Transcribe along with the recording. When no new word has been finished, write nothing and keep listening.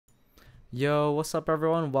Yo, what's up,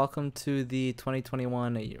 everyone? Welcome to the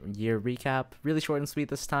 2021 year recap. Really short and sweet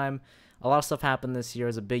this time. A lot of stuff happened this year.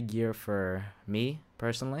 It was a big year for me,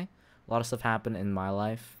 personally. A lot of stuff happened in my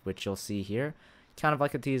life, which you'll see here. Kind of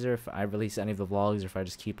like a teaser if I release any of the vlogs or if I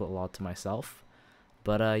just keep it a lot to myself.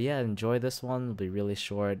 But yeah, enjoy this one. It'll be really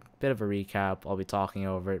short. Bit of a recap. I'll be talking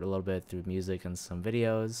over it a little bit through music and some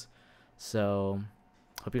videos. So,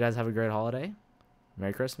 hope you guys have a great holiday.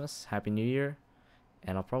 Merry Christmas. Happy New Year.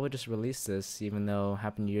 And I'll probably just release this even though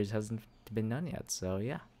Happy New Year's hasn't been done yet. So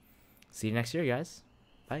yeah. See you next year, guys.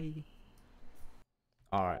 Bye.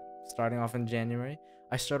 Alright, starting off in January,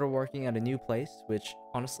 I started working at a new place, which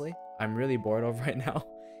honestly, I'm really bored of right now.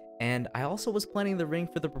 And I also was planning the ring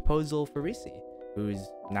for the proposal for Reese, who's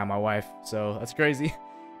now my wife, so that's crazy.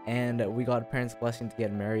 And we got parents' blessing to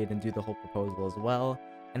get married and do the whole proposal as well.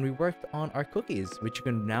 And we worked on our cookies, which you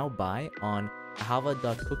can now buy on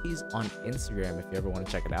ahava.cookies on Instagram if you ever want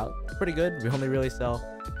to check it out. It's pretty good. We only really sell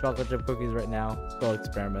chocolate chip cookies right now. Still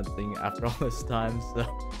experimenting after all this time, so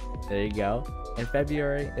there you go. In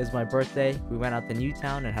February is my birthday. We went out to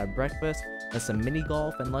Newtown and had breakfast and some mini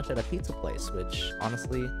golf and lunch at a pizza place, which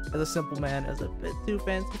honestly, as a simple man, is a bit too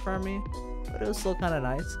fancy for me, but it was still kind of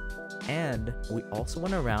nice. And we also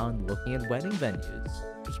went around looking at wedding venues,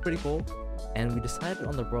 which is pretty cool. And we decided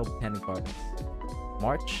on the Royal Botanic Gardens.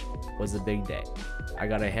 March was the big day. I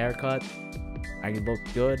got a haircut. I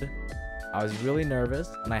looked good. I was really nervous,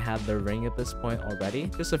 and I had the ring at this point already,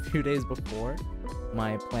 just a few days before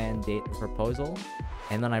my planned date and proposal.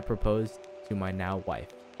 And then I proposed to my now wife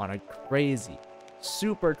on a crazy,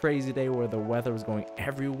 super crazy day where the weather was going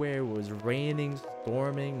everywhere. It was raining,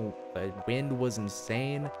 storming, the wind was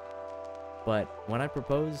insane. But when I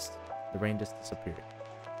proposed, the rain just disappeared.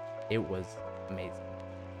 It was amazing.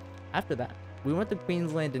 After that, we went to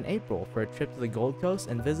Queensland in April for a trip to the Gold Coast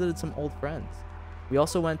and visited some old friends. We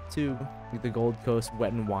also went to the Gold Coast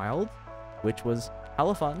Wet n Wild, which was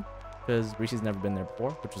hella fun because Reese's never been there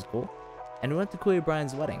before, which was cool. And we went to Cooley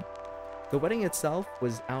Brian's wedding. The wedding itself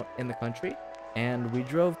was out in the country, and we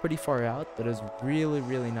drove pretty far out, but it was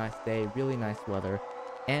really nice day, really nice weather,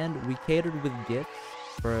 and we catered with gifts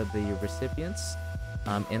for the recipients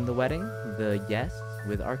in the wedding, the guests,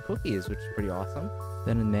 with our cookies, which is pretty awesome.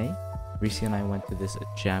 Then in May, Reese and I went to this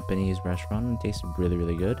Japanese restaurant and it tasted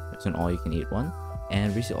really good. It was an all-you-can-eat one.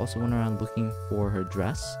 And Reese also went around looking for her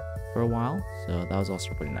dress for a while, so that was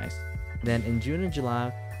also pretty nice. Then in June and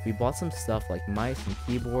July, we bought some stuff like mice and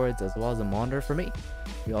keyboards as well as a monitor for me.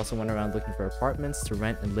 We also went around looking for apartments to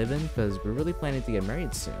rent and live in because we're really planning to get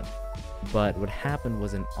married soon. But what happened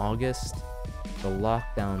was in August, the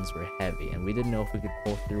lockdowns were heavy and we didn't know if we could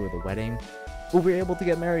pull through with a wedding, but we were able to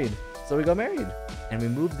get married. So we got married and we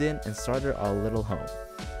moved in and started our little home.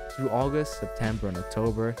 Through August, September, and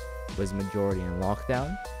October was majority in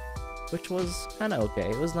lockdown, which was kind of okay.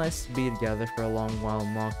 It was nice to be together for a long while in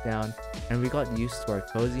lockdown, and we got used to our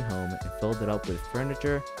cozy home and filled it up with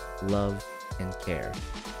furniture, love, and care.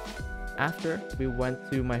 After, we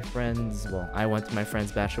went to my friend's, I went to my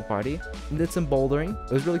friend's bachelor party and did some bouldering.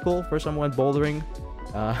 It was really cool. First time I went bouldering.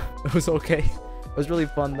 It was okay. It was really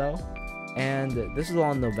fun though. And this was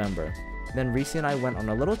all in November. Then Reese and I went on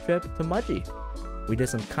a little trip to Mudgee. We did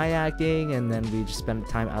some kayaking and then we just spent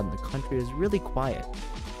time out in the country. It was really quiet.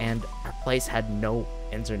 And our place had no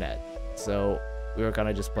internet. So we were kind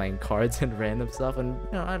of just playing cards and random stuff and,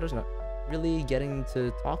 I don't know, really getting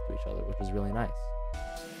to talk to each other, which was really nice.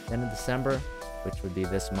 Then in December, which would be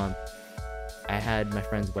this month, I had my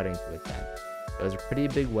friend's wedding to attend. It was a pretty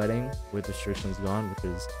big wedding with restrictions gone, which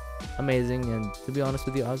was amazing. And to be honest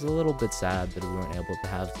with you, I was a little bit sad that we weren't able to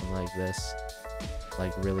have something like this,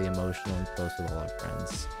 like really emotional and close with all our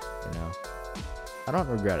friends, I don't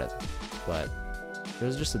regret it, but there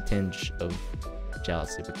was just a tinge of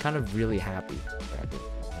jealousy, but kind of really happy for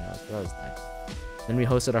everyone, so that was nice. Then we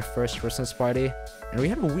hosted our first Christmas party, and we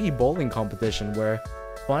had a Wii bowling competition where,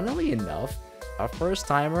 funnily enough, a first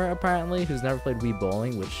timer apparently who's never played Wii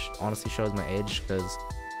bowling, which honestly shows my age because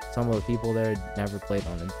some of the people there never played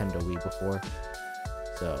on Nintendo Wii before.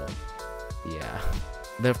 So yeah,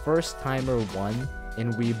 the first timer won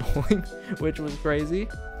in Wii bowling, which was crazy.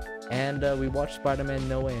 And we watched Spider-Man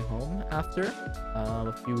No Way Home after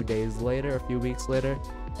a few weeks later,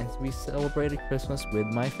 and we celebrated Christmas with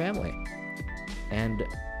my family. And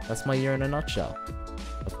that's my year in a nutshell.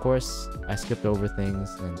 Of course, I skipped over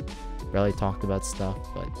things and barely talked about stuff,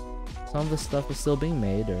 but some of the stuff is still being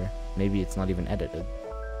made, or maybe it's not even edited.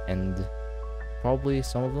 And probably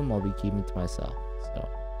some of them I'll be keeping to myself. So,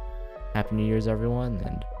 Happy New Year's, everyone,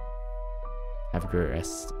 and have a great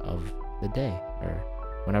rest of the day, or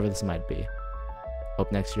whenever this might be.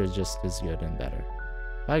 Hope next year is just as good and better.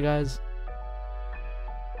 Bye, guys.